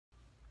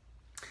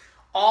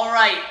All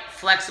right,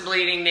 Flexible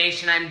Eating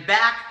Nation, I'm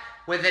back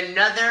with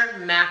another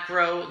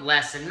macro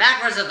lesson.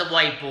 Macros at the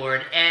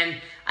whiteboard, and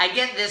I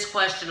get this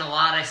question a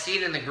lot. I see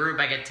it in the group.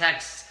 I get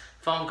texts,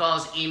 phone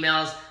calls,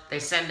 emails. They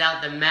send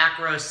out the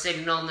macro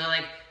signal, and they're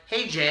like,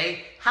 hey,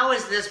 Jay, how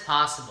is this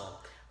possible?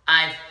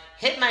 I've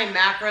hit my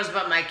macros,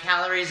 but my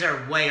calories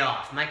are way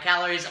off. My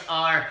calories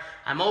are,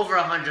 I'm over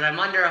 100, I'm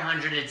under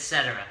 100,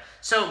 etc.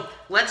 So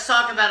let's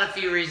talk about a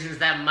few reasons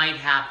that might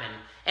happen.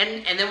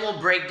 And then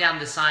we'll break down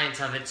the science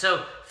of it.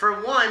 So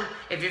for one,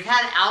 if you've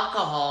had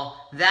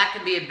alcohol, that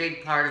could be a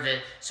big part of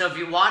it. So if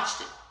you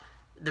watched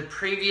the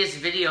previous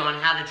video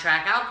on how to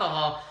track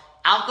alcohol,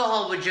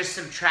 alcohol would just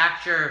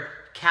subtract your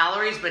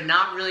calories but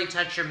not really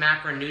touch your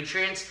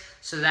macronutrients,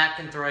 so that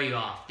can throw you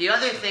off. The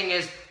other thing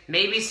is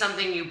maybe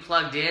something you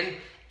plugged in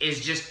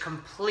is just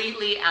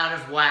completely out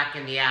of whack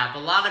in the app. A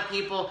lot of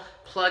people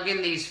plug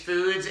in these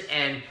foods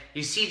and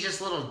you see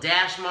just little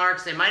dash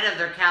marks. They might have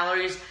their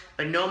calories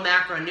but no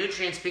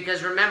macronutrients,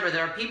 because remember,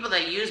 there are people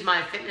that use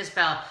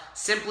MyFitnessPal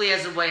simply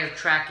as a way of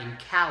tracking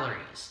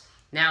calories.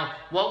 Now,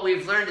 what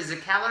we've learned is a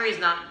calorie is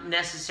not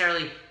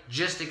necessarily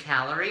just a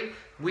calorie.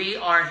 We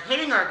are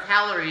hitting our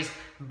calories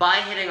by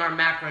hitting our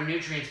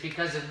macronutrients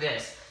because of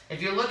this.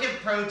 If you look at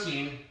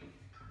protein,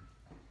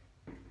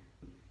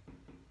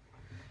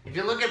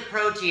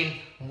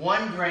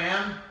 1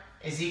 gram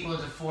is equal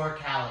to 4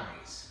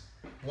 calories.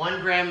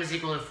 1 gram is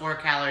equal to 4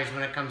 calories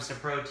when it comes to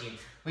protein.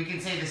 We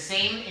can say the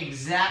same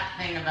exact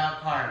thing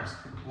about carbs.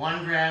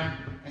 1 gram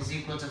is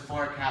equal to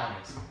 4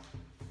 calories.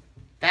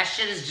 That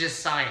shit is just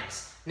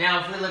science.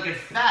 Now, if we look at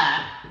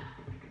fat,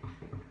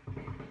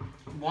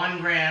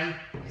 1 gram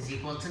is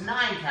equal to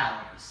 9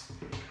 calories.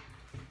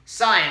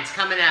 Science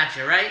coming at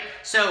you, right?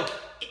 So,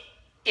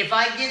 if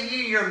I give you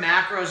your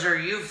macros, or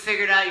you've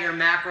figured out your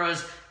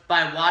macros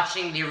by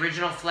watching the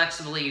original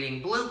Flexible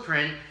Eating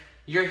Blueprint,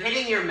 you're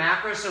hitting your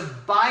macros, so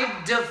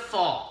by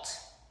default,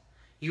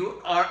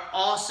 you are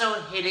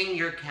also hitting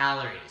your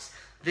calories.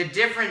 The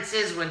difference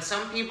is when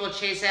some people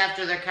chase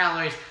after their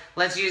calories,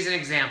 let's use an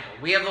example.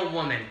 We have a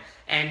woman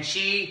and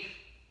she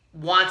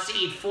wants to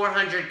eat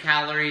 400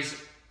 calories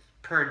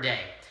per day.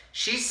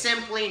 She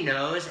simply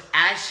knows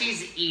as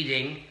she's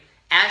eating,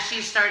 as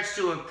she starts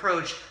to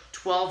approach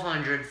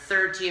 1,200,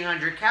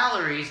 1,300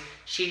 calories,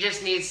 she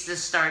just needs to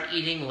start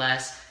eating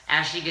less.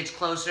 As she gets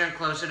closer and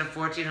closer to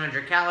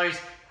 1,400 calories,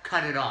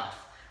 cut it off.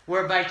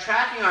 Where by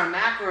tracking our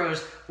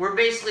macros, we're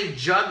basically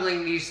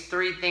juggling these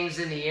 3 things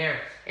in the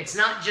air. It's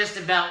not just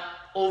about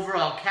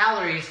overall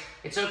calories.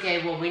 It's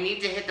okay, well, we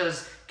need to hit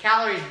those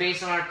calories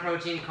based on our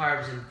protein,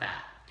 carbs, and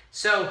fat.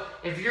 So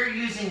if you're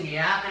using the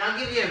app, and I'll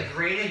give you a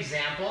great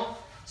example.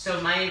 So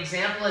my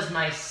example is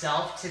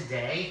myself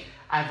today.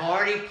 I've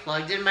already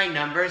plugged in my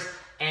numbers,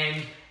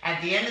 and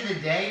at the end of the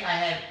day, I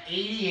had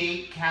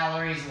 88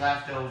 calories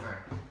left over.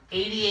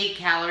 88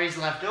 calories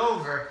left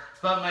over.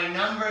 But my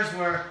numbers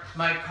were,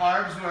 my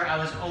carbs were, I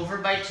was over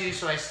by 2,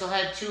 so I still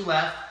had 2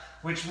 left,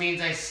 which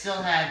means I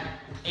still had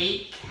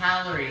 8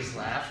 calories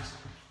left.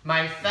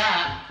 My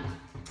fat,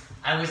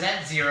 I was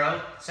at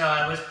 0, so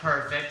I was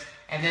perfect.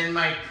 And then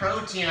my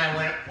protein, I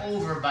went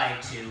over by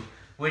 2,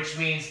 which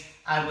means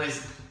I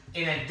was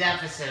in a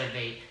deficit of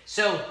 8.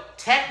 So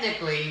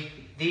technically,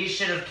 these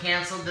should have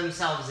canceled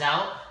themselves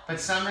out,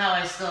 but somehow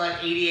I still had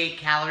 88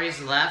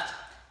 calories left.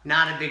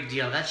 Not a big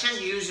deal. That's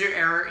just user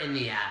error in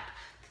the app.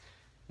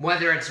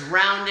 Whether it's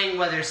rounding,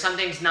 whether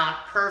something's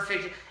not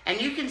perfect,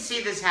 and you can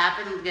see this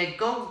happen.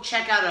 Go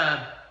check out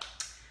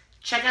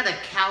a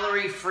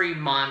calorie-free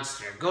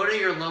Monster. Go to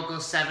your local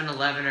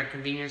 7-Eleven or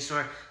convenience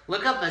store.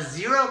 Look up a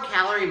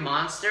 0-calorie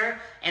Monster,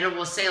 and it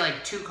will say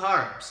like 2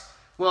 carbs.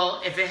 Well,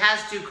 if it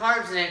has 2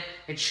 carbs in it,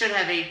 it should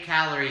have 8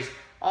 calories.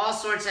 All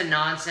sorts of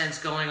nonsense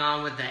going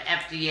on with the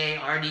FDA,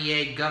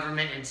 RDA,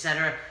 government,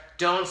 etc.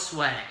 Don't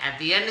sweat it. At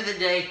the end of the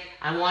day,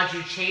 I want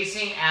you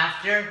chasing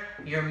after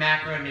your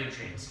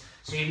macronutrients.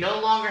 So you no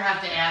longer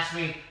have to ask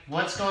me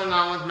what's going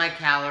on with my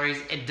calories.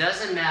 It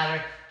doesn't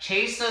matter.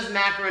 Chase those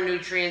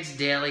macronutrients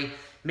daily.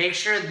 Make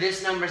sure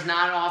this number's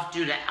not off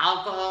due to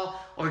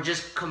alcohol or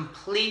just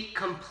complete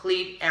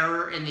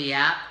error in the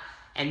app,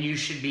 and you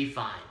should be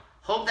fine.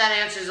 Hope that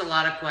answers a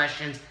lot of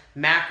questions.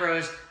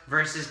 Macros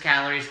versus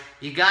calories.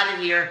 You got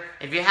it here.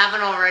 If you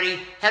haven't already,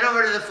 head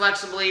over to the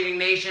Flexible Eating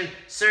Nation.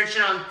 Search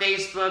it on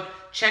Facebook.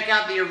 Check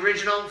out the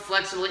original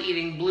Flexible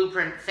Eating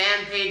Blueprint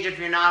fan page if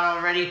you're not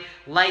already.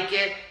 Like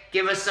it.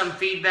 Give us some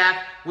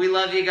feedback. We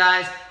love you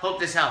guys. Hope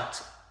this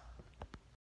helped.